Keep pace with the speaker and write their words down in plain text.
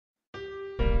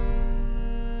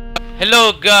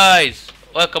Hello guys,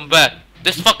 welcome back.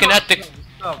 This fucking attic,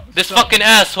 this fucking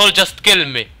asshole just killed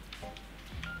me.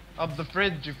 Up the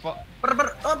fridge, you fuck.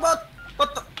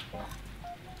 What the?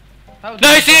 No,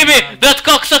 he see me! That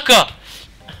cocksucker!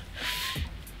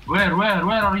 Where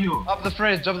are you? Up the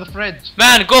fridge, up the fridge.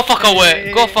 Man, go fuck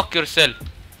away. Go fuck yourself.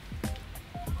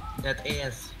 That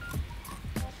ass.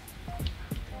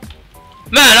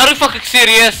 Man, are you fucking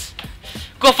serious?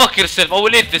 Go fuck yourself. I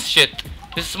will eat this shit.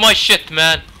 This is my shit,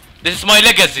 man. This is my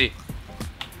legacy.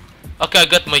 Okay, I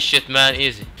got my shit, man.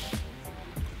 Easy.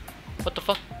 What the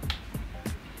fuck?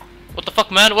 What the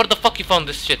fuck, man? Where the fuck you found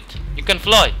this shit? You can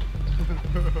fly.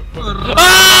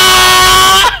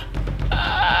 Ah!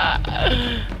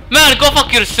 Man, go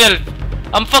fuck yourself.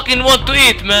 I'm fucking want to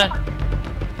eat, man.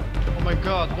 Oh my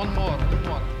god, one more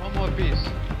piece.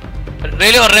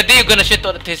 Really? Already? You gonna shit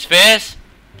on his face?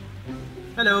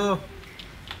 Hello.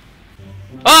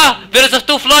 Ah! There is a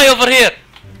two fly over here.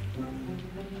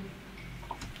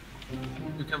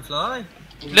 You can fly?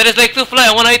 There is like two fly.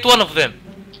 I wanna eat one of them.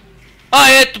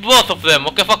 I ate both of them.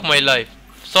 Okay, fuck my life.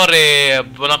 Sorry,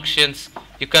 productions.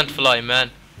 You can't fly,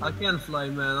 man. I can fly,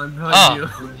 man. I'm behind you.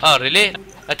 Oh, really?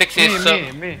 I think it's so.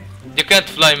 Me. You can't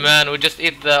fly, man. We just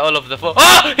eat all of the food.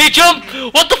 Ah! He jumped!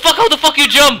 What the fuck? How the fuck you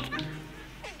jump?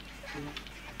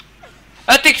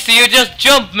 Atixi, you just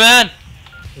jump, man.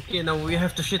 Okay, now we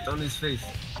have to shit on his face.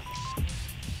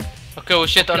 Okay, we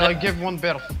shit on I it. give one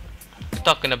birth. What you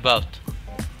talking about?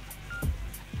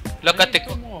 Look,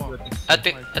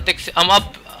 Atixi, I'm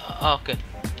up. Okay.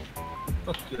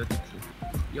 Fuck you, Atixi.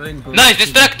 You ain't going. Nice,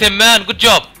 distract him, man. Good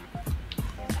job.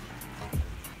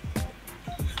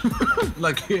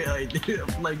 Lucky idea.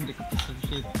 Flying the piece of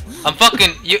shit. I'm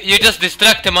fucking. You just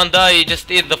distract him and I just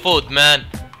eat the food, man.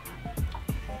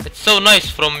 It's so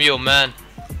nice from you, man.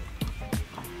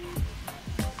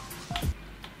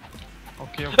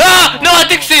 Okay. Ah! No,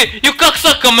 Atixi! You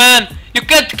cocksucker, man! You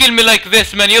can't kill me like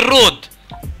this, man. You're rude.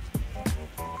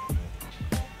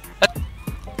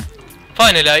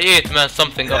 Finally, I ate, man,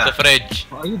 something off the fridge.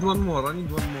 I need one more.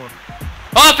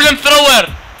 Oh,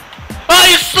 flamethrower! Ah,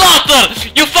 you slaughter!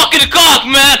 You fucking cock,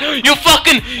 man! You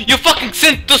fucking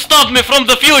sent to stop me from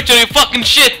the future, you fucking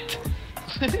shit!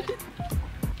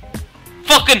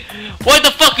 Fucking, why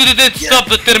the fuck you didn't stop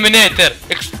the Terminator?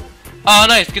 Ah,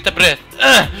 nice, get a breath.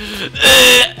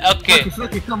 Okay.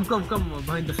 Lucky, come,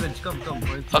 behind the fridge, come.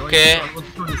 Okay.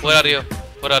 Where are you?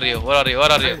 Behind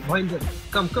the,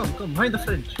 come, behind the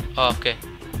fridge. Oh, okay.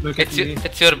 Look at me.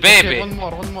 It's your baby. Okay,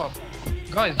 one more.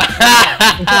 Guys.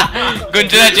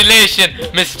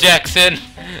 Congratulations, Miss Jackson.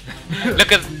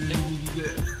 Look at.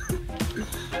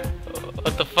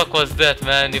 What the fuck was that,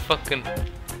 man? You fucking.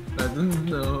 I don't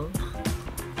know.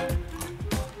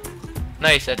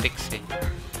 Nice, Atixi.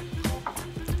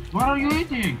 What are you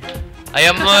eating? I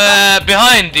am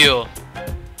behind you.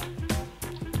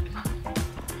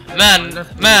 Man,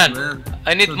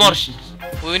 I need more.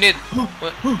 We need.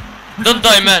 Don't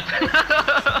die, man.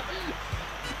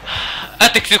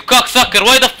 Atix, you cocksucker!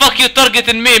 Why the fuck you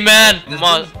targeting me, man?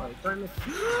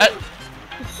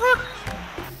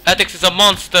 Atix is a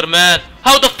monster, man.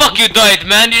 How the fuck you died,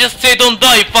 man? You just say don't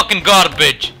die, you fucking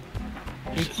garbage.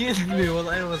 You killed me while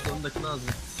I was on the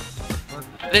closet.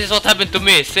 This is what happened to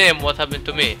me. Same what happened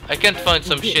to me. I can't find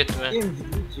some shit, man.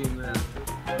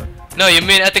 No, you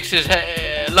mean Atix is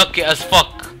lucky as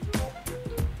fuck.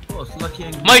 Oh, it's lucky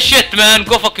and my shit, man.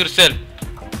 Go fuck yourself.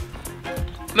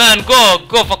 Man,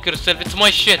 go fuck yourself. It's my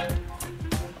shit.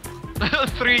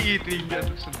 3 eating at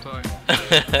the same time.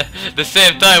 The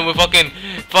same time we're fucking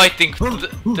fighting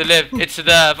to live. It's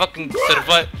the fucking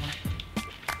survive.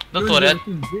 Don't worry.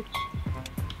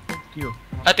 Fuck you.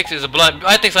 Atix is blind.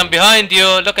 Atix, I'm behind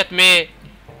you. Look at me.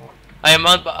 I am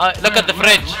on. Look at the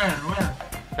fridge. Where?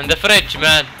 And the fridge,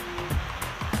 man.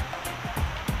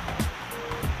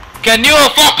 Can you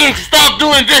fucking stop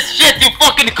doing this shit, you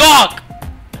fucking cock?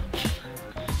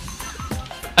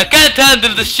 I can't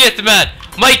handle this shit, man.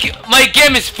 My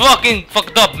game is fucking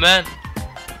fucked up, man.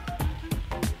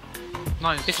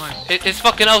 Nice. It's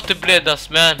fucking out to blade us,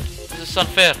 man. This is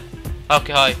unfair.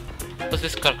 Okay, hi. What's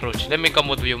this cockroach? Let me come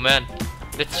with you, man.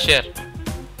 Let's share.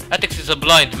 Atix is a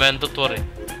blind, man. Don't worry.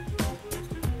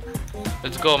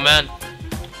 Let's go, man.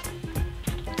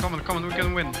 Come on, we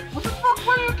can win. What the fuck?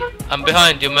 Why are you getting? I'm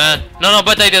behind you, man. No,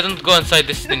 but I didn't go inside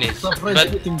this thingies. Stop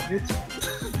eating, bitch.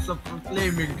 Stop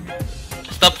flaming.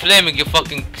 Stop flaming, you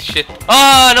fucking shit.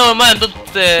 Oh, no, man. Don't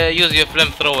use your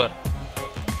flamethrower.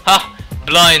 Ha!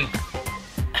 Blind.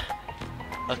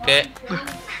 Okay.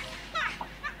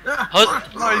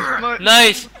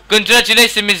 Nice.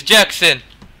 Congratulations, Miss Jackson.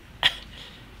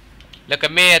 Look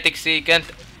at me, Atixi. Can't.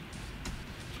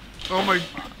 Oh my.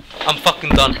 I'm fucking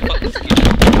done. Fucking ski.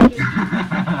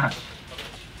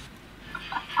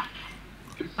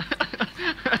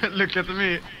 Look at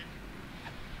me.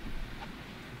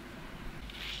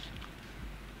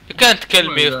 You can't kill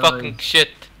Oh me, you my fucking God. shit.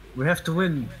 We have to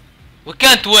win. We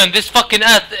can't win. This fucking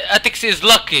Atix is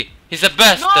lucky. He's a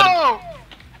bastard. No!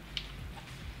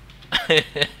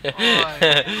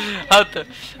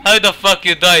 how the fuck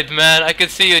you died, man? I can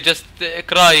see you just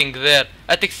crying there.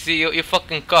 Atix, you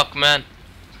fucking cock, man.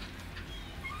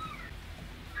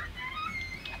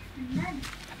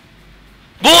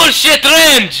 Bullshit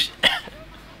range!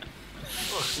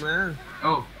 Fuck, man.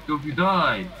 Oh, Goofy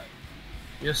died.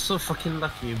 You're so fucking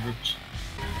lucky, you bitch.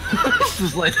 This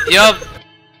is like. Yup.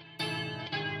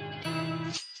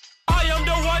 I am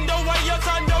the one, the way your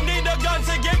son don't need a gun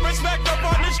to get respect up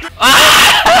on the street.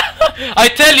 I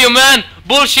tell you, man,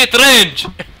 bullshit range.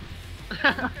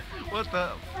 What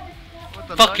the?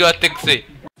 Fuck you, Atixi.